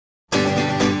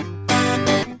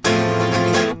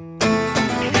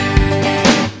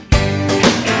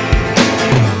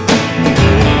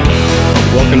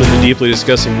Deeply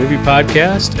Discussing Movie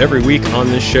podcast. Every week on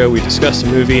this show, we discuss a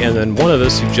movie, and then one of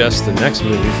us suggests the next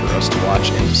movie for us to watch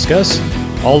and discuss.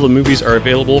 All the movies are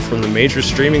available from the major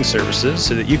streaming services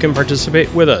so that you can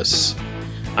participate with us.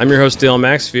 I'm your host, Dale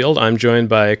Maxfield. I'm joined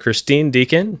by Christine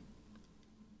Deacon.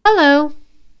 Hello.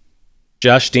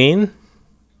 Josh Dean.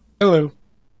 Hello.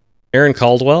 Aaron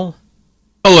Caldwell.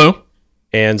 Hello.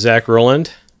 And Zach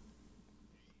Rowland.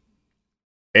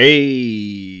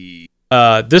 Hey.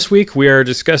 This week we are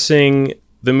discussing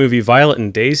the movie Violet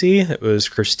and Daisy. It was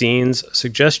Christine's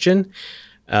suggestion.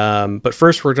 But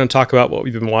first we're going to talk about what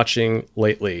we've been watching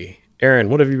lately. Aaron,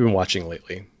 what have you been watching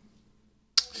lately?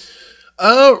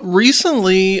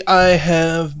 Recently I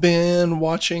have been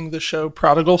watching the show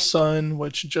Prodigal Son,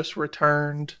 which just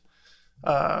returned.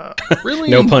 Really?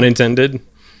 No pun intended.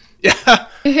 Yeah.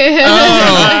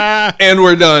 And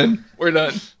we're done. We're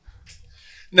done.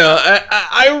 No,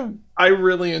 I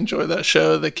really enjoy that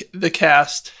show. The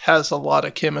cast has a lot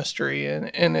of chemistry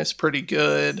and it's pretty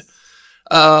good.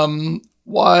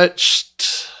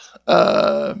 Watched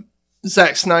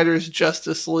Zack Snyder's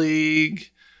Justice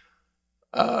League.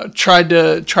 Tried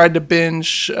to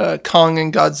binge Kong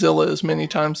and Godzilla as many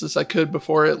times as I could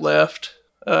before it left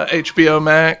HBO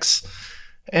Max.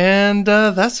 And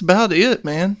that's about it,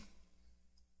 man.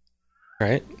 All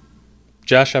right.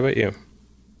 Josh, how about you?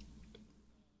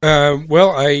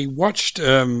 Well, I watched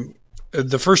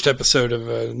the first episode of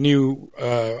a new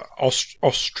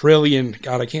Australian,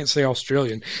 God, I can't say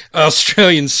Australian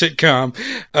sitcom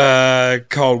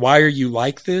called Why Are You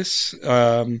Like This?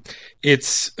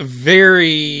 It's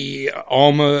very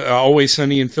Always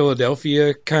Sunny in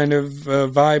Philadelphia kind of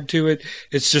vibe to it.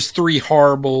 It's just three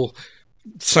horrible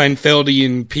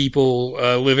Seinfeldian people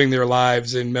living their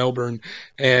lives in Melbourne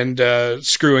and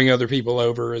screwing other people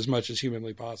over as much as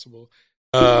humanly possible.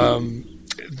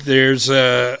 There's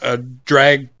a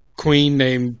drag queen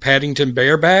named Paddington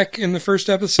Bareback in the first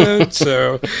episode.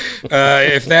 So,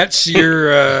 if that's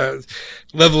your,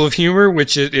 level of humor,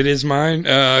 which it is mine,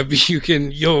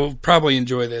 you'll probably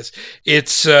enjoy this.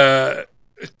 It's,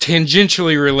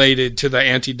 tangentially related to the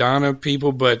Anti-Donna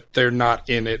people, but they're not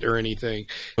in it or anything.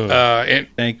 And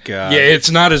thank God. Yeah, it's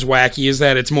not as wacky as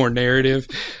that. It's more narrative.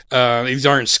 These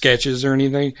aren't sketches or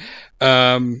anything.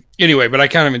 Anyway, but I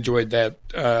kind of enjoyed that.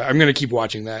 I'm going to keep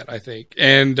watching that, I think.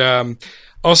 And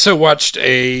also watched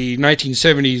a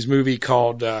 1970s movie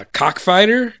called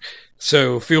Cockfighter.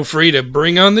 So feel free to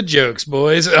bring on the jokes,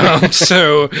 boys. This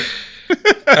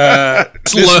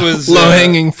was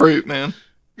low-hanging fruit, man.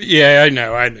 Yeah, I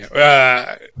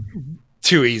know.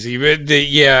 Too easy, but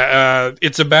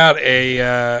it's about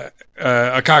a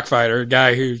cockfighter, a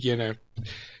guy who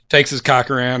takes his cock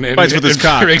around and fights with his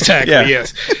cock. Exactly, yeah.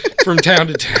 Yes, from town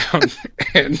to town,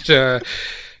 and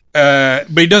but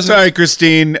he doesn't. Sorry,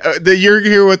 Christine, you're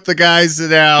here with the guys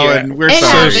now, and we're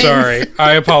so sorry.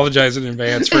 I apologize in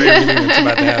advance for everything that's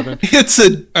about to happen. It's a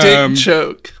dick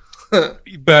joke,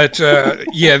 but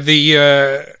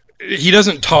he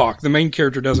doesn't talk. The main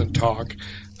character doesn't talk.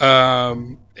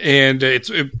 And it's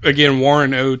again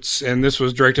Warren Oates, and this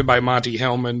was directed by Monty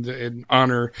Hellman in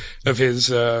honor of his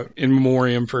in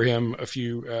memoriam for him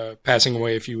passing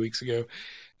away a few weeks ago.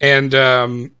 And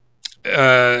Ed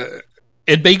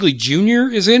Begley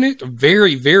Jr. is in it, a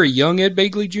very, very young Ed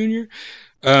Begley Jr.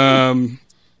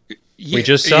 We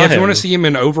just saw him. If you want to see him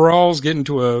in overalls get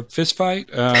into a fist fight,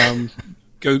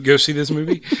 go see this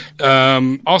movie.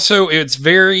 Also, it's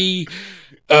very.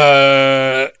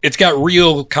 It's got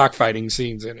real cockfighting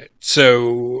scenes in it.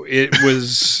 So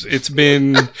it's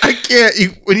been. I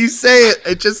can't. When you say it,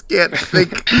 I just can't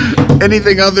think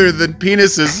anything other than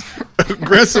penises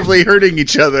aggressively hurting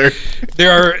each other.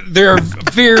 There are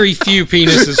very few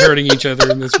penises hurting each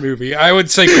other in this movie. I would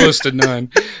say close to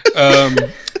none.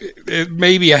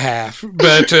 Maybe a half,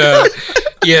 but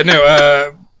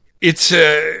It's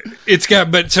got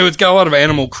a lot of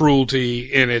animal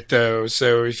cruelty in it though.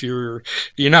 So if you're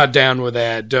not down with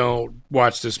that, don't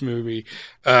watch this movie.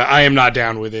 I am not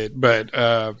down with it, but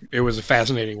it was a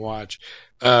fascinating watch.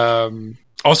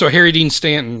 Also, Harry Dean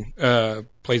Stanton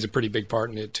plays a pretty big part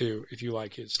in it too, if you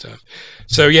like his stuff.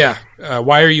 So yeah,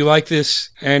 Why Are You Like This?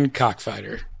 And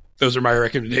Cockfighter. Those are my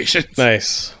recommendations.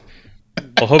 Nice.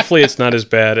 Well, hopefully it's not as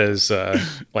bad as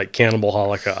like Cannibal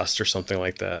Holocaust or something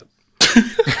like that.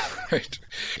 Right.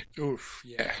 Oof.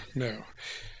 Yeah.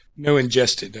 No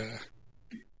ingested.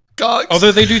 Cocks.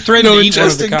 Although they do threaten to eat one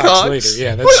of the cocks later.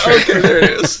 Yeah, that's true. Okay, there it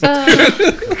is.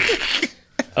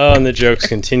 Oh, and the jokes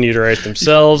continue to write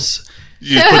themselves.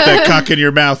 You just put that cock in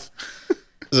your mouth.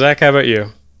 Zach, how about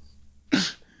you?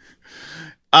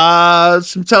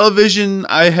 Some television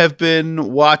I have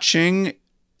been watching.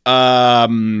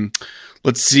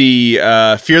 let's see,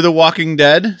 Fear the Walking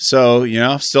Dead. So,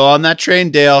 still on that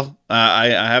train, Dale. I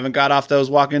haven't got off those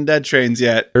Walking Dead trains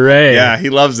yet. Hooray. Yeah, he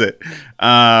loves it.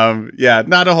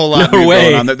 Not a whole lot No way.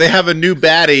 going on there. They have a new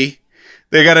baddie.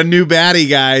 They got a new baddie,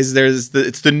 guys.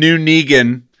 It's the new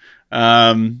Negan.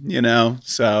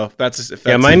 So that's if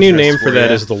that's my new name for that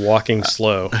you. is The Walking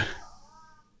Slow.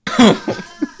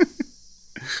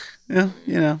 Yeah,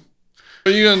 What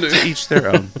are you gonna do? each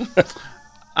their own.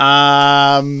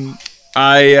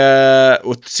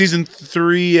 With season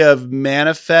 3 of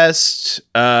Manifest,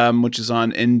 which is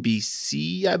on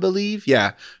NBC, I believe.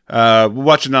 Yeah, we're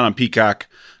watching that on Peacock.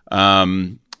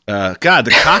 God,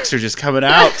 the cocks are just coming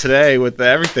out today with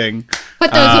everything.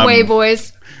 Put those away,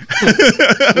 boys.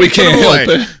 We can't help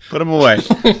it. Put them away.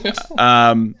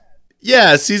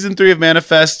 Season 3 of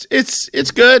Manifest.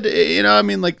 It's good.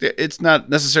 It's not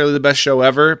necessarily the best show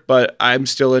ever, but I'm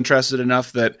still interested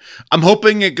enough that I'm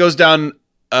hoping it goes down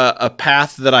a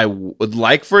path that I would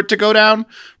like for it to go down.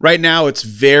 Right now, it's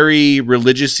very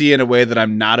religious-y in a way that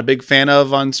I'm not a big fan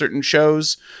of on certain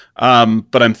shows.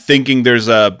 But I'm thinking there's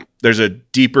a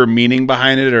deeper meaning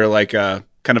behind it, or like a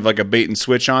kind of like a bait and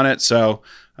switch on it. So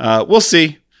we'll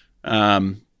see.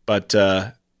 But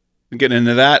getting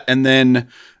into that, and then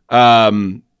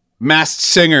Masked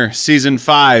Singer season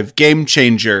 5, Game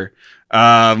Changer.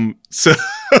 So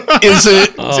Is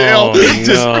it?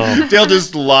 Dale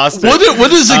just lost it.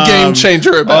 What is a game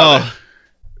changer about?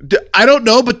 I don't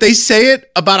know, but they say it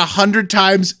about 100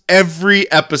 times every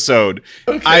episode.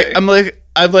 Okay. I'm like,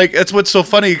 that's what's so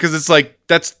funny, because it's like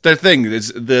that's their thing.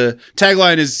 The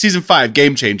tagline is season 5,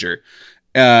 Game Changer.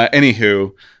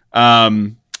 Anywho,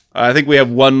 I think we have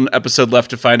one episode left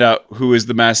to find out who is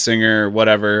the Masked Singer or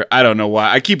whatever. I don't know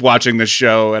why. I keep watching this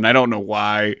show and I don't know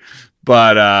why,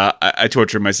 but I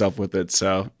torture myself with it.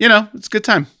 So, it's a good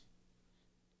time.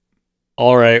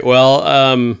 All right.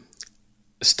 Well,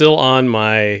 still on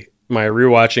my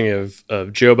rewatching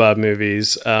of Joe Bob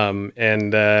movies.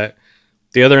 And the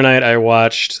other night I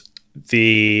watched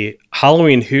the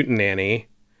Halloween Hootenanny,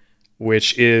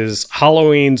 which is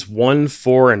Halloween's 1,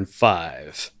 4, and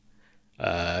 5.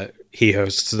 He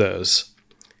hosts those.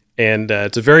 And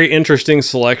it's a very interesting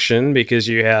selection because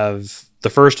you have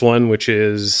the first one, which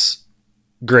is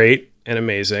great and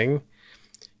amazing.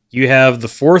 You have the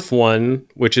fourth one,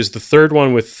 which is the third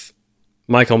one with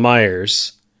Michael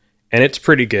Myers, and it's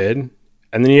pretty good.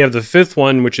 And then you have the fifth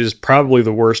one, which is probably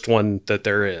the worst one that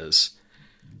there is.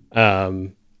 At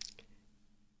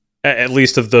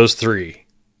least of those three.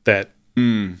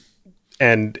 And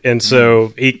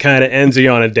so he kind of ends you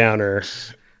on a downer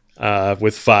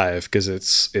with 5 because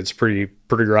it's pretty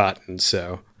rotten.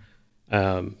 So,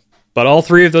 but all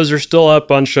 3 of those are still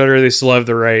up on Shudder. They still have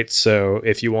the rights. So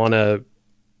if you want to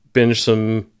binge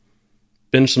some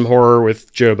horror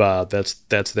with Joe Bob,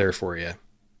 that's there for you.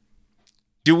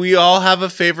 Do we all have a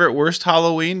favorite worst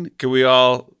Halloween? Can we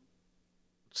all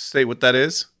state what that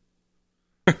is?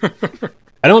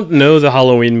 I don't know the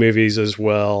Halloween movies as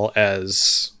well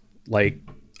as, like,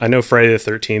 I know Friday the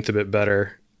 13th a bit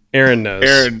better. Aaron knows.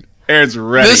 Aaron's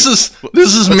ready. This is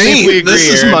Let's see if me. we agree, This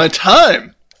is Aaron. my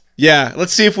time. Yeah,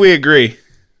 let's see if we agree.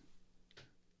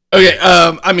 Okay,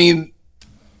 I mean,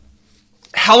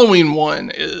 Halloween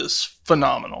 1 is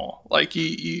phenomenal. Like,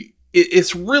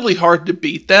 it's really hard to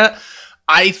beat that.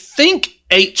 I think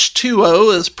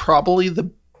H2O is probably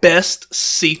the best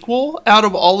sequel out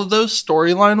of all of those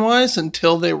storyline-wise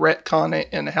until they retcon it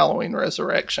in Halloween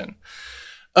Resurrection,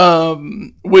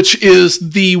 which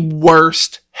is the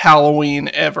worst Halloween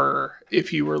ever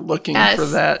if you were looking for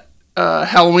that.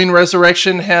 Halloween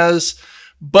Resurrection has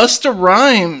Busta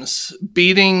Rhymes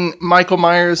beating Michael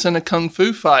Myers in a kung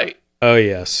fu fight. Oh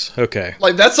yes, okay.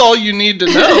 Like, that's all you need to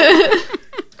know.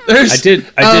 I did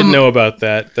know about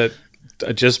that. That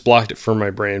I just blocked it from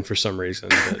my brain for some reason.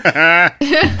 But.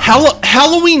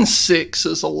 Halloween 6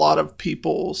 is a lot of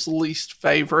people's least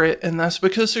favorite, and that's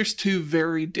because there's 2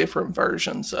 very different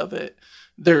versions of it.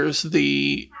 There's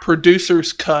the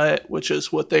producer's cut, which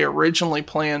is what they originally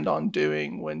planned on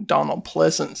doing when Donald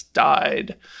Pleasance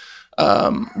died,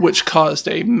 which caused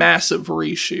a massive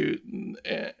reshoot,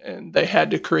 and they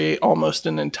had to create almost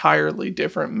an entirely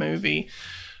different movie.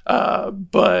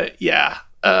 But yeah,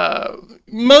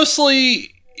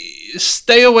 mostly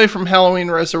stay away from Halloween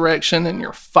Resurrection and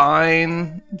you're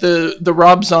fine. The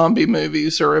Rob Zombie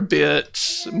movies are a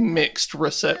bit mixed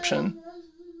reception.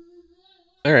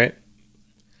 All right.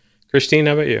 Christine,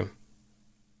 how about you?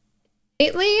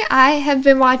 Lately, I have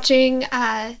been watching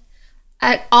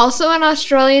also an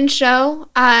Australian show.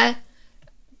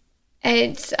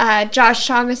 It's Josh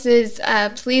Thomas's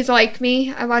Please Like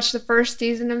Me. I watched the first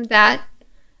season of that.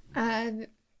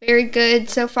 very good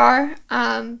so far.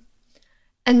 And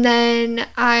then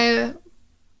I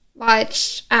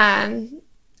watched, on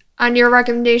your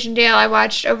recommendation, Dale, I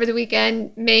watched over the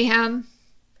weekend Mayhem.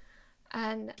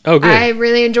 And good. I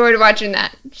really enjoyed watching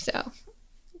that. So,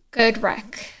 good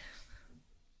rec.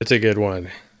 It's a good one.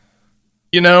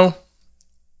 You know,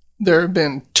 there have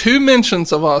been 2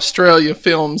 mentions of Australia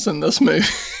films in this movie,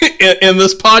 in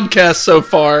this podcast so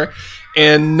far,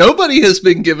 and nobody has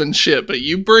been given shit, but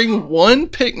you bring one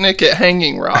Picnic at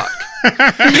Hanging Rock.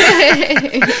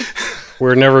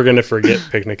 We're never going to forget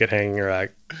Picnic at Hanging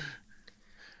Rock.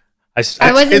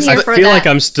 I wasn't here for I feel that. like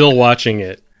I'm still watching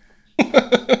it.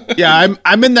 Yeah,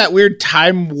 I'm in that weird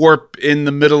time warp in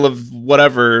the middle of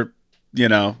whatever, you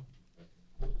know.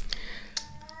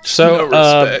 So, No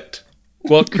respect.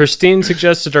 well, Christine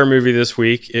suggested our movie this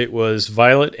week. It was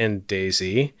Violet and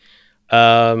Daisy.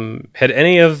 Had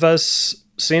any of us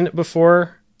seen it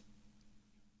before?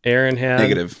 Aaron had?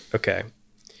 Negative. Okay.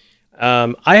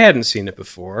 I hadn't seen it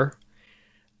before.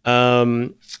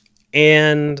 And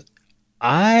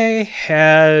I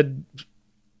had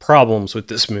problems with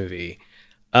this movie.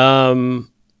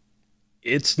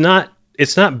 It's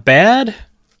not bad,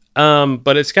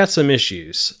 but it's got some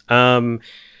issues.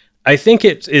 I think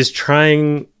it is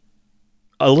trying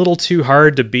a little too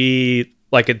hard to be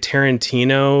like a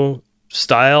Tarantino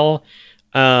style,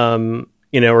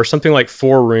 or something like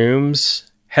Four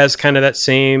Rooms has kind of that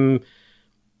same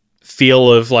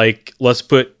feel of like, let's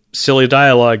put silly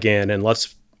dialogue in and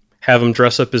let's have them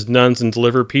dress up as nuns and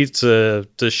deliver pizza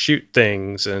to shoot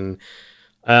things. And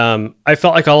I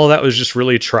felt like all of that was just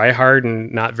really try hard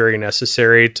and not very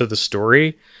necessary to the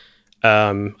story.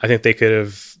 I think they could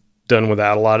have done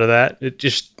without a lot of that. It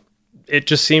just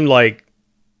seemed like,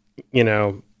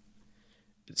 it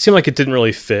seemed like it didn't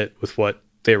really fit with what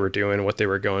they were doing, what they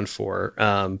were going for.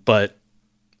 But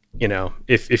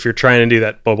if you're trying to do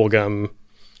that bubblegum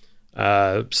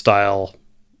style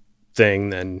thing,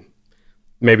 then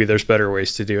maybe there's better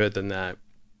ways to do it than that.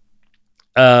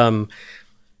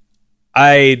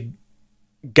 I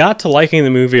got to liking the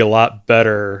movie a lot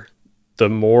better the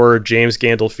more James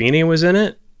Gandolfini was in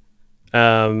it.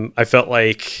 I felt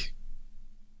like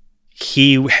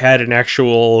he had an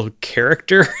actual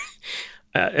character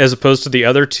as opposed to the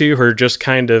other two who are just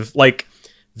kind of like,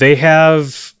 they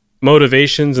have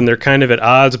motivations and they're kind of at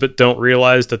odds, but don't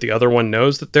realize that the other one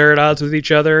knows that they're at odds with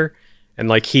each other. And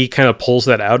like, he kind of pulls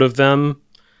that out of them.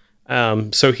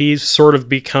 So he sort of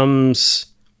becomes,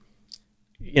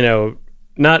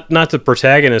 not the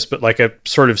protagonist, but like a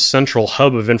sort of central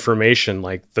hub of information.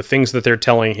 Like the things that they're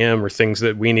telling him are things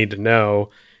that we need to know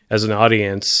as an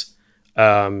audience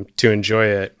to enjoy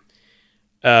it.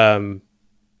 That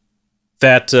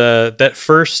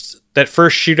first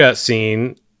shootout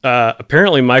scene,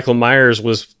 apparently Michael Myers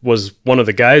was one of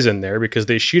the guys in there because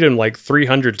they shoot him like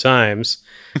 300 times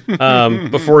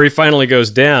before he finally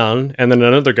goes down, and then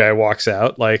another guy walks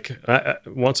out like,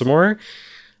 want some more?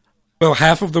 Well,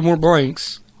 half of them were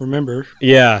blanks, remember?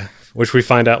 Yeah, which we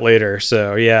find out later.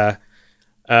 So yeah,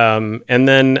 and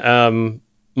then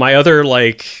my other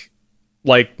like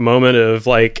moment of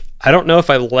like, I don't know if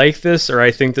I like this or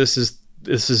I think this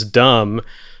is dumb,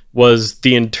 was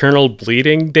the internal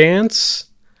bleeding dance.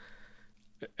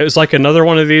 It was like another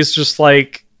one of these, just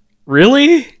like,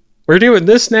 really? We're doing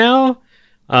this now?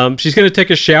 She's going to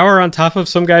take a shower on top of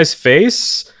some guy's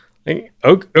face? Like,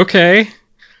 okay.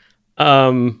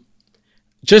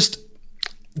 Just,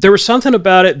 there was something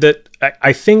about it that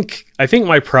I think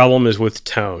my problem is with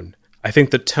tone. I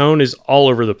think the tone is all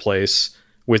over the place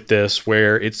with this,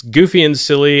 where it's goofy and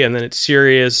silly, and then it's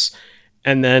serious,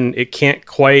 and then it can't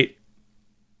quite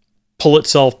pull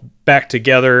itself back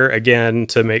together again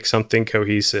to make something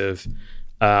cohesive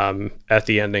at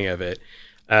the ending of it.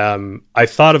 I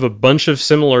thought of a bunch of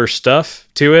similar stuff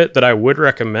to it that I would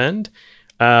recommend,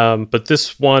 but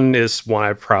this one is one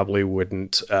I probably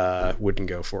wouldn't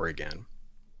go for again.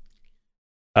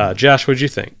 Josh, what'd you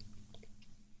think?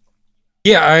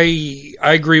 Yeah, I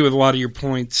agree with a lot of your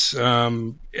points,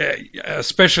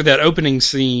 especially that opening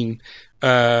scene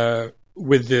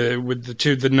with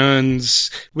the nuns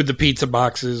with the pizza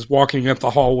boxes walking up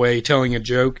the hallway telling a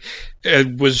joke.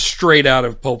 It was straight out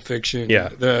of Pulp Fiction.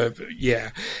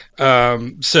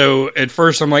 So at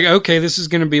first I'm like, okay, this is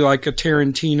going to be like a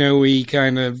Tarantino-y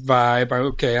kind of vibe.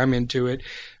 Okay, I'm into it.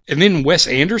 And then Wes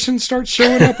Anderson starts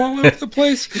showing up all over the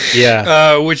place.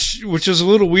 Yeah. Which is a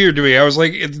little weird to me. I was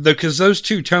like, because those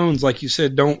two tones, like you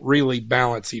said, don't really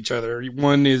balance each other.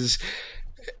 One is,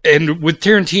 and with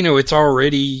Tarantino, it's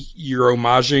already you're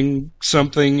homaging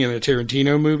something in a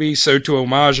Tarantino movie. So to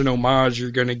homage an homage,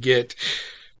 you're going to get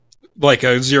like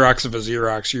a Xerox of a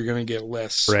Xerox. You're going to get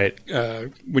less Right.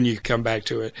 When you come back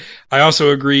to it. I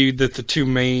also agree that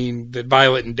that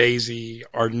Violet and Daisy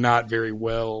are not very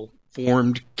well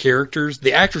formed characters.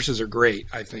 The actresses are great,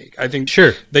 I think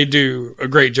Sure. they do a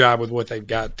great job with what they've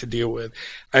got to deal with.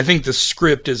 I think the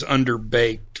script is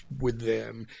underbaked with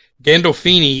them.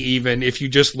 Gandolfini, even if you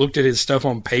just looked at his stuff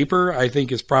on paper, I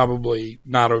think is probably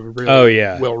not a really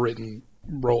well written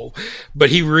role,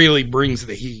 but he really brings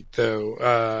the heat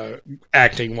though,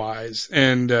 acting wise,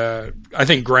 and I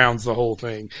think grounds the whole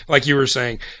thing. Like you were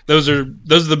saying, those are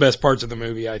the best parts of the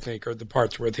movie. I think are the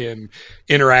parts with him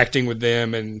interacting with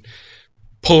them and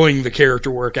pulling the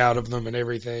character work out of them and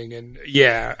everything. And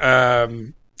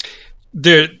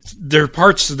there are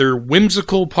parts, there are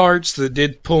whimsical parts that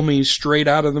did pull me straight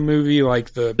out of the movie,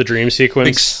 like the dream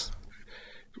sequence.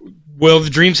 The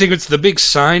dream sequence, the big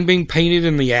sign being painted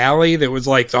in the alley that was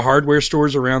like the hardware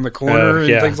stores around the corner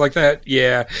and things like that.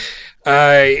 Yeah.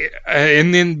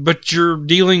 And then, but you're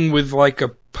dealing with like a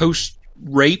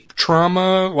post-rape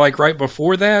trauma, like right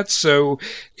before that. So,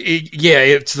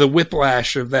 it's the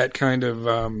whiplash of that kind of,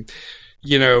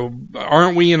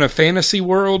 aren't we in a fantasy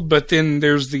world? But then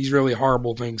there's these really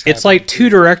horrible things happening. It's like two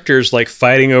directors like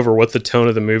fighting over what the tone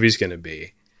of the movie's going to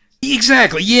be.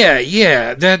 Exactly.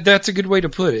 Yeah. That's a good way to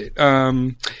put it.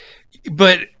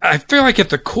 But I feel like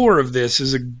at the core of this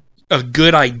is a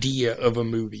good idea of a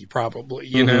movie, probably,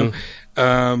 you know?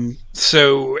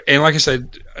 So, and like I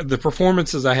said, the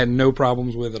performances I had no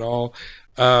problems with at all.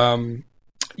 It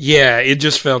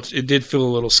did feel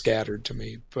a little scattered to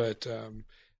me, but,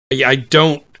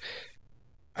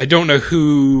 I don't know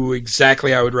who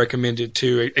exactly I would recommend it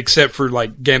to, except for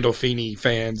like Gandolfini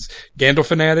fans,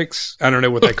 Gandolfanatics. I don't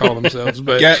know what they call themselves,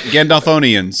 but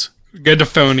Gandolfonians.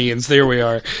 Gandolfonians. There we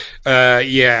are.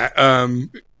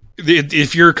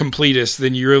 If you're a completist,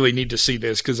 then you really need to see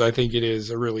this because I think it is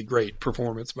a really great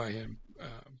performance by him.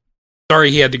 Sorry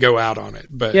he had to go out on it,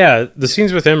 but yeah, the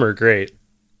scenes with him are great.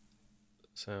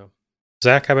 So,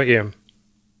 Zach, how about you?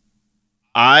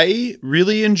 I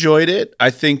really enjoyed it. I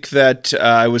think that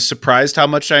I was surprised how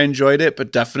much I enjoyed it,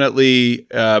 but definitely,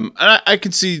 I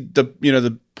can see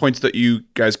the points that you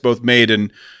guys both made,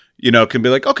 and can be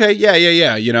like, okay,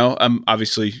 yeah. I'm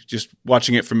obviously just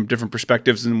watching it from different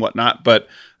perspectives and whatnot, but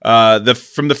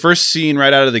from the first scene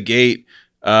right out of the gate,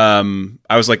 I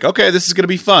was like, okay, this is going to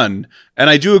be fun. And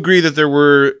I do agree that there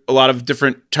were a lot of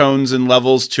different tones and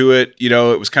levels to it.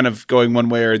 It was kind of going one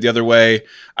way or the other way.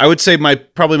 I would say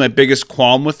probably my biggest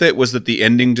qualm with it was that the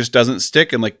ending just doesn't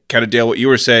stick. And like kind of Dale, what you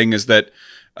were saying is that,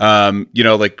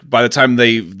 like by the time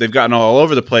they've gotten all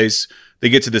over the place, they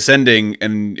get to this ending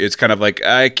and it's kind of like,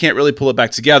 I can't really pull it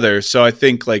back together. So I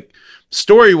think like,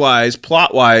 story-wise,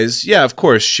 plot-wise, yeah, of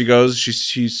course, she goes,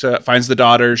 she finds the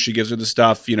daughter, she gives her the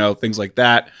stuff, things like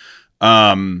that.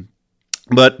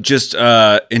 But just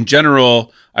in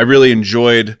general, I really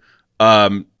enjoyed,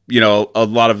 a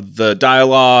lot of the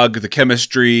dialogue, the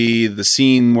chemistry, the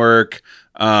scene work.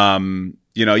 There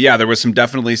was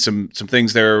definitely some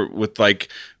things there with like,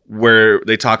 where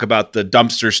they talk about the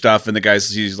dumpster stuff and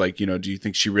he's like, do you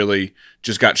think she really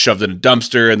just got shoved in a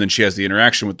dumpster? And then she has the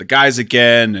interaction with the guys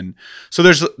again. And so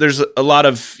there's a lot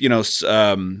of,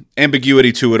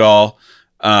 ambiguity to it all.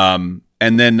 And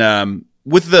then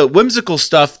with the whimsical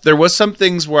stuff, there was some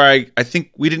things where I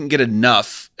think we didn't get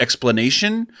enough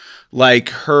explanation, like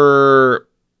her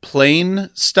plane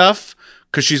stuff.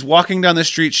 Cause she's walking down the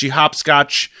street, she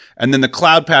hopscotch, and then the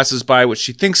cloud passes by, which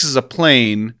she thinks is a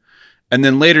plane. And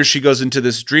then later she goes into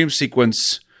this dream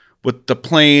sequence with the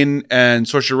plane, and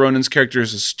Saoirse Ronan's character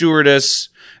is a stewardess,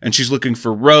 and she's looking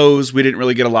for Rose. We didn't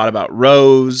really get a lot about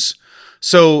Rose.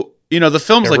 So, the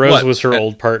film's like Rose what? Was her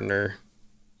old partner.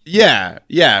 Yeah.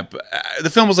 The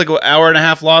film was like an hour and a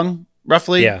half long,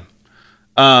 roughly. Yeah.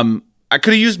 I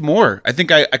could have used more. I think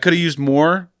I could have used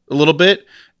more a little bit.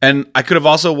 And I could have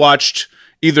also watched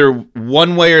either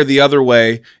one way or the other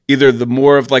way, either the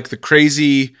more of like the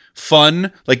crazy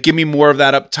fun, like give me more of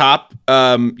that up top,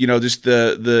 just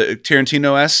the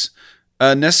Tarantino-ness,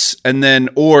 and then,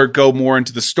 or go more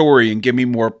into the story and give me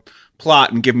more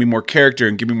plot and give me more character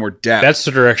and give me more depth. That's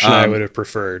the direction I would have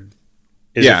preferred,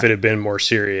 if it had been more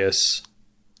serious.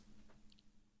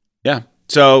 Yeah.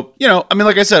 So,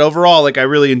 like I said, overall, like I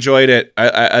really enjoyed it.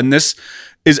 And this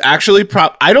is actually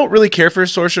I don't really care for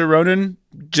Saoirse Ronan.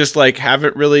 Just like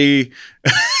haven't really.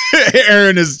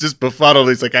 Aaron is just befuddled.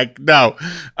 He's like, no.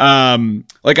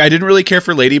 Like I didn't really care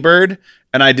for Lady Bird,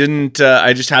 and I didn't.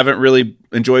 I just haven't really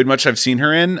enjoyed much I've seen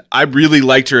her in. I really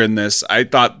liked her in this. I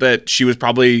thought that she was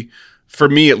probably for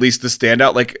me at least, the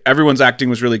standout. Like, everyone's acting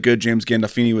was really good. James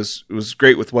Gandolfini was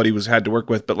great with what he had to work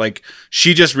with, but like,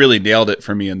 she just really nailed it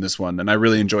for me in this one, and I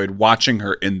really enjoyed watching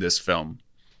her in this film.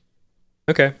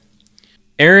 Okay.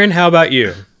 Aaron, how about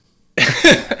you?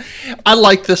 I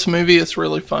like this movie. It's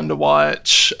really fun to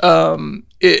watch.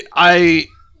 I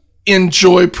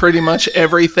enjoy pretty much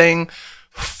everything.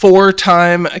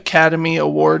 4-time Academy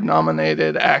Award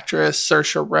nominated actress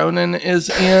Saoirse Ronan is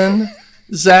in.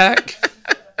 Zach.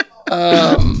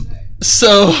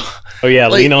 Oh yeah,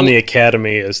 lean on the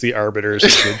Academy as the arbiters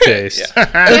of good taste.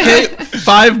 Okay,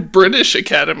 5 British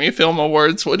Academy Film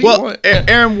Awards. What do you want?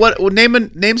 Aaron,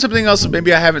 name something else that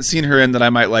maybe I haven't seen her in that I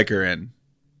might like her in.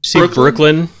 See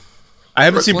Brooklyn? I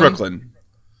haven't seen Brooklyn.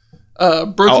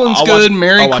 Brooklyn's I'll good. watch,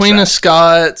 Mary Queen that. of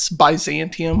Scots.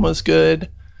 Byzantium was good.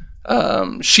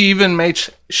 She even made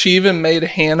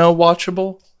Hannah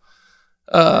watchable.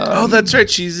 Oh, that's right.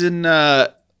 She's in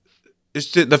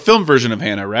it's the film version of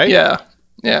Hannah, right? Yeah.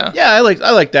 I like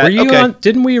that. Were you okay. on?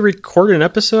 Didn't we record an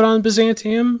episode on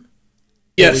Byzantium?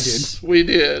 Yes, we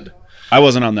did. I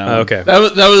wasn't on that one. Okay.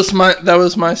 That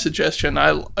was my suggestion.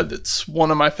 It's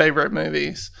one of my favorite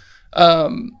movies.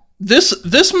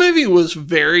 This movie was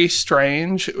very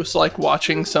strange. It was like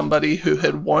watching somebody who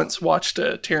had once watched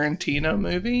a Tarantino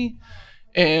movie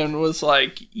and was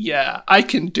like, yeah, I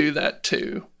can do that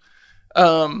too.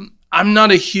 I'm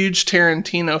not a huge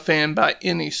Tarantino fan by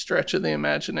any stretch of the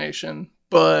imagination,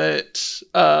 but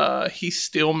he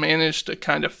still managed to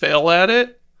kind of fail at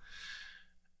it.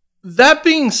 That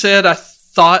being said, I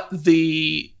thought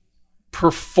the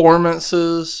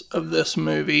performances of this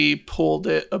movie pulled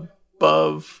it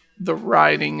above the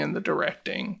writing and the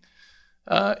directing.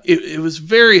 It was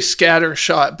very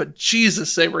scattershot, but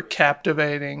Jesus, they were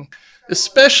captivating,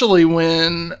 especially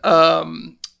when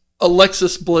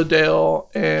Alexis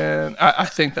Bledel, and I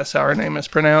think that's how her name is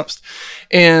pronounced,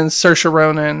 and Saoirse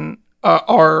Ronan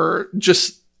are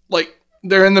just like,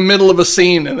 they're in the middle of a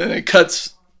scene and then it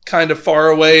cuts kind of far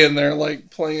away and they're like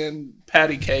playing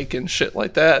patty cake and shit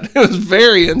like that. It was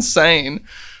very insane,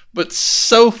 but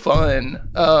so fun.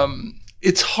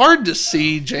 It's hard to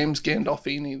see James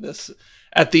Gandolfini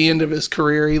at the end of his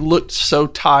career. He looked so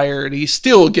tired. He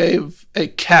still gave a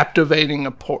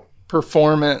captivating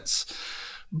performance,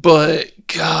 but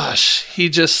gosh, he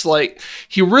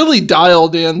really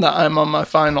dialed in the I'm on my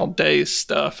final days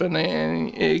stuff, and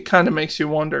it kind of makes you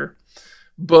wonder.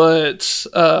 But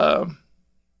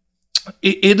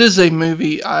it is a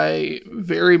movie I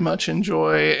very much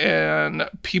enjoy, and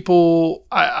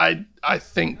I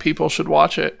think people should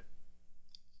watch it.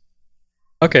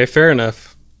 Okay, fair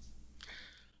enough.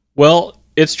 Well,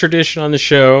 it's tradition on the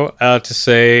show to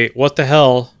say, what the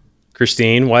hell,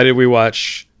 Christine? Why did we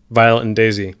watch Violet and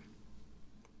Daisy?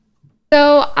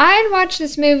 So I'd watched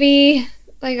this movie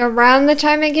like around the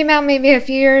time it came out, maybe a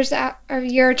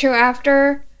year or two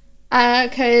after,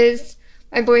 because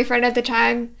my boyfriend at the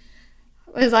time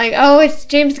was like, oh, it's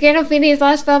James Gandolfini's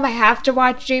last film. I have to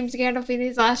watch James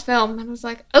Gandolfini's last film. And I was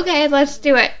like, okay, let's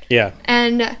do it. Yeah.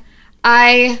 And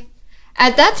I,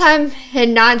 at that time, had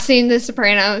not seen The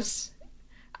Sopranos.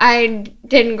 I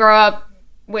didn't grow up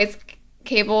with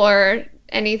cable or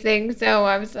anything, so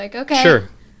I was like, okay. Sure.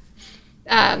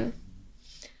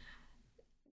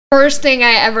 First thing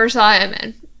I ever saw him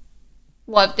in.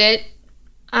 Loved it.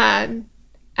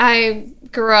 I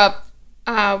grew up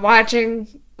watching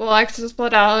Alexis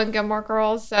Bledel and Gilmore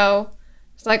Girls, so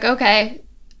it's like, okay,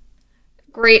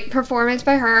 great performance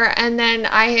by her. And then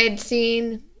I had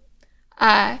seen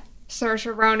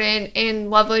Saoirse Ronan in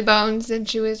Lovely Bones, and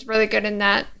she was really good in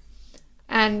that.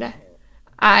 And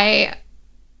I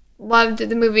loved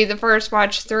the movie the first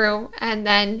watch through, and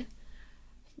then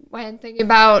when thinking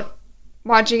about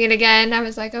watching it again, I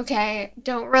was like, okay,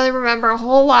 don't really remember a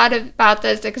whole lot about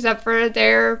this except for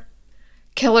they're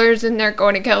killers and they're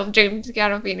going to kill James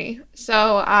Gandolfini.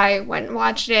 So I went and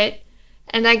watched it,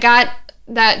 and I got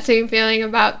that same feeling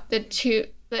about the two,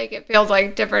 like it feels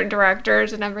like different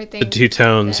directors and everything. The two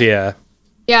tones, yeah.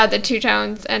 Yeah, the two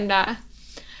tones. And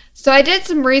so I did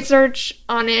some research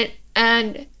on it,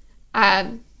 and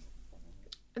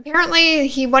apparently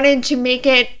he wanted to make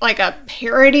it like a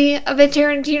parody of a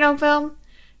Tarantino film.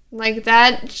 Like,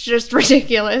 that's just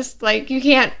ridiculous. Like, you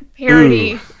can't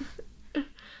parody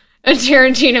a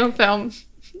Tarantino film.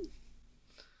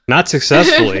 Not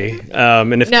successfully.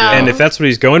 And if that's what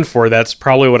he's going for, that's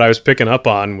probably what I was picking up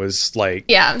on, was like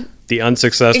the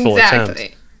unsuccessful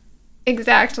attempt.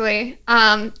 Exactly.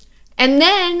 And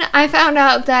then I found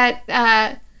out that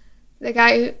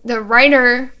the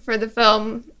writer for the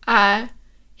film,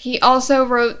 he also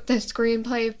wrote the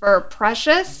screenplay for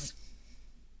Precious.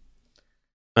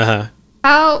 Uh-huh.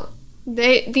 How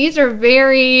these are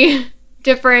very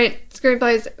different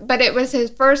screenplays, but it was his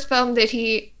first film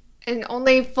and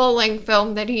only full-length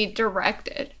film that he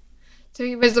directed. So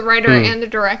he was the writer and the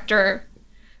director,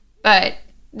 but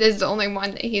this is the only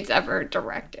one that he's ever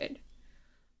directed.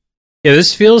 Yeah,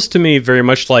 this feels to me very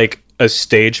much like a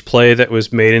stage play that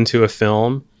was made into a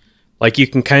film. Like, you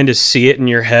can kind of see it in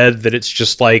your head that it's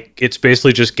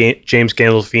basically just James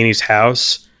Gandolfini's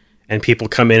house, and people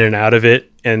come in and out of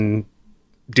it and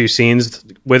do scenes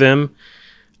with him.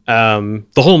 The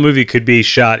whole movie could be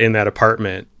shot in that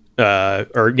apartment,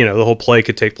 or the whole play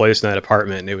could take place in that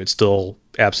apartment, and it would still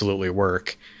absolutely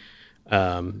work.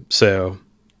 So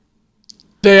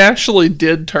they actually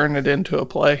did turn it into a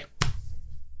play.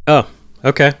 Oh,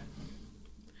 okay.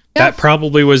 Yeah. That's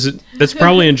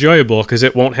probably enjoyable because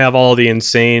it won't have all the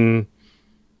insane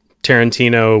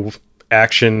Tarantino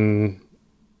action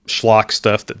schlock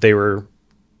stuff that they were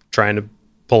trying to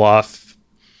pull off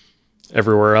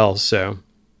everywhere else. So,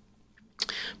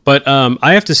 but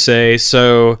I have to say,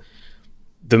 so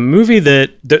the movie there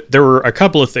were a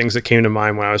couple of things that came to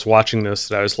mind when I was watching this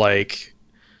that I was like,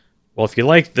 well, if you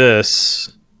like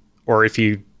this, or if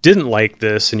you didn't like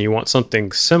this and you want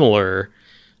something similar,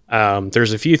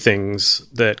 there's a few things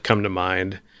that come to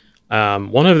mind.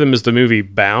 One of them is the movie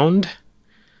Bound,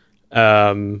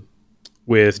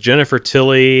 with Jennifer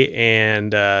Tilly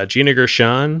and Gina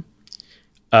Gershon.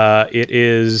 It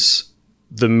is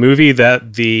the movie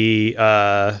that the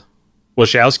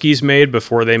Wachowskis made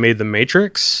before they made The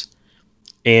Matrix,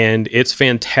 and it's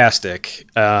fantastic.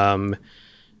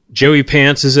 Joey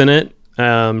Pants is in it,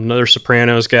 another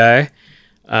Sopranos guy.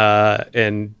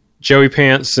 And Joey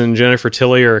Pants and Jennifer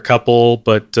Tilly are a couple,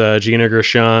 but Gina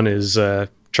Gershon is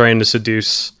trying to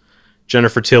seduce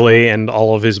Jennifer Tilly and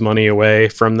all of his money away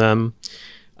from them.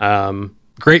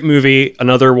 Great movie.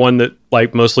 Another one that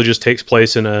mostly just takes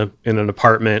place in an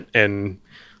apartment, and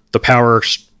the power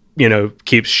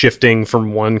keeps shifting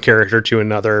from one character to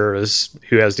another as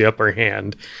who has the upper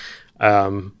hand.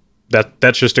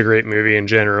 That's just a great movie in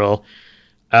general.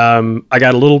 I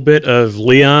got a little bit of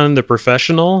Leon the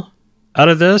Professional out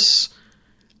of this,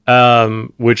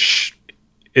 which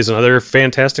is another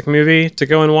fantastic movie to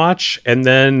go and watch. And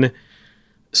then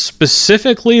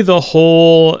specifically the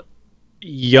whole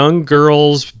young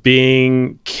girls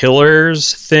being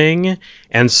killers thing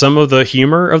and some of the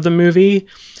humor of the movie.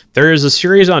 There is a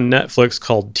series on Netflix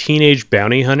called Teenage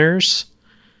Bounty Hunters,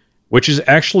 which is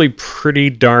actually pretty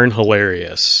darn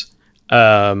hilarious.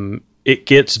 It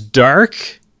gets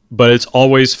dark, but it's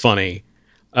always funny.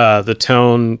 The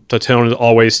tone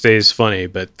always stays funny,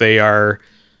 but they are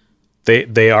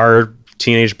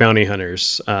teenage bounty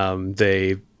hunters.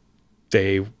 They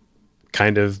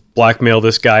kind of blackmail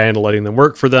this guy into letting them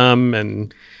work for them,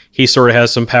 and he sort of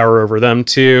has some power over them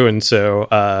too. And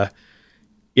so,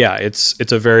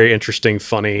 it's a very interesting,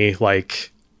 funny,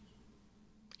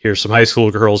 here's some high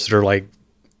school girls that are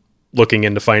looking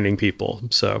into finding people.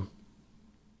 So.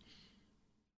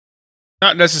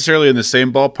 Not necessarily in the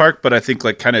same ballpark, but I think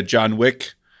kind of John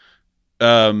Wick,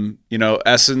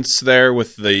 essence there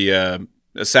with the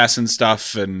assassin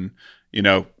stuff and,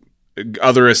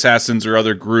 other assassins or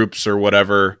other groups or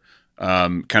whatever.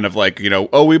 Kind of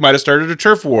we might have started a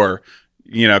turf war,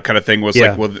 kind of thing was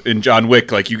in John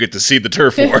Wick, you get to see the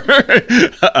turf war.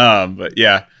 But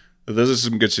yeah, those are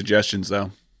some good suggestions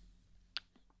though.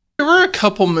 There were a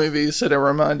couple movies that it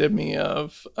reminded me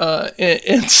of.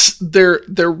 They're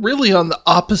really on the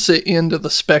opposite end of the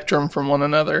spectrum from one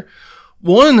another.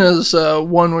 One is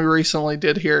one we recently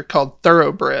did here called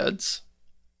Thoroughbreds.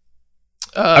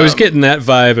 I was getting that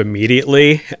vibe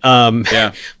immediately.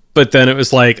 Yeah, but then it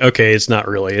was okay, it's not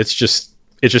really. It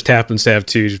just happens to have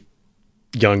two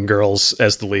young girls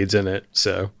as the leads in it.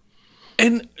 So,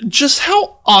 and just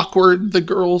how awkward the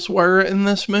girls were in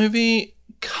this movie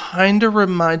kind of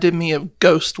reminded me of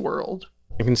Ghost World.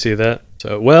 I can see that.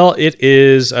 So, well, it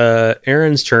is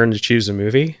Aaron's turn to choose a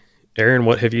movie. Aaron,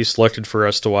 what have you selected for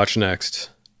us to watch next?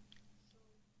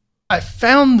 I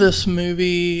found this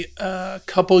movie a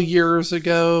couple years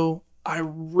ago. I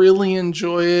really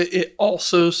enjoy it. It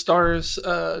also stars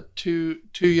two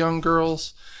young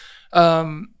girls.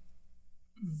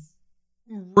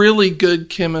 Really good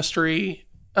chemistry.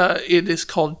 It is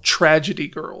called Tragedy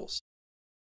Girls.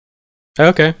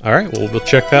 Okay. All right. Well, we'll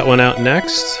check that one out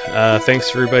next. Thanks,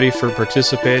 everybody, for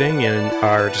participating in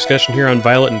our discussion here on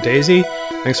Violet and Daisy.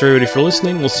 Thanks, everybody, for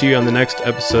listening. We'll see you on the next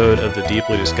episode of the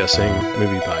Deeply Discussing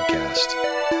Movie Podcast.